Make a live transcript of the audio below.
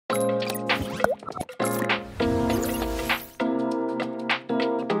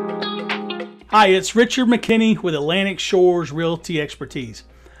Hi, it's Richard McKinney with Atlantic Shores Realty Expertise.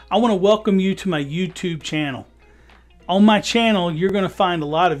 I want to welcome you to my YouTube channel. On my channel, you're going to find a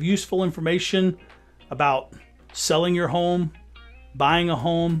lot of useful information about selling your home, buying a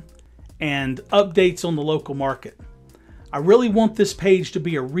home, and updates on the local market. I really want this page to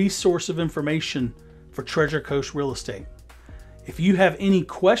be a resource of information for Treasure Coast real estate. If you have any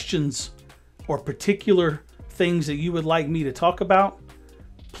questions or particular things that you would like me to talk about,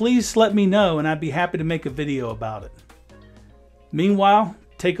 please let me know and I'd be happy to make a video about it. Meanwhile,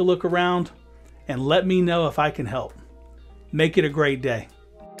 take a look around and let me know if I can help. Make it a great day.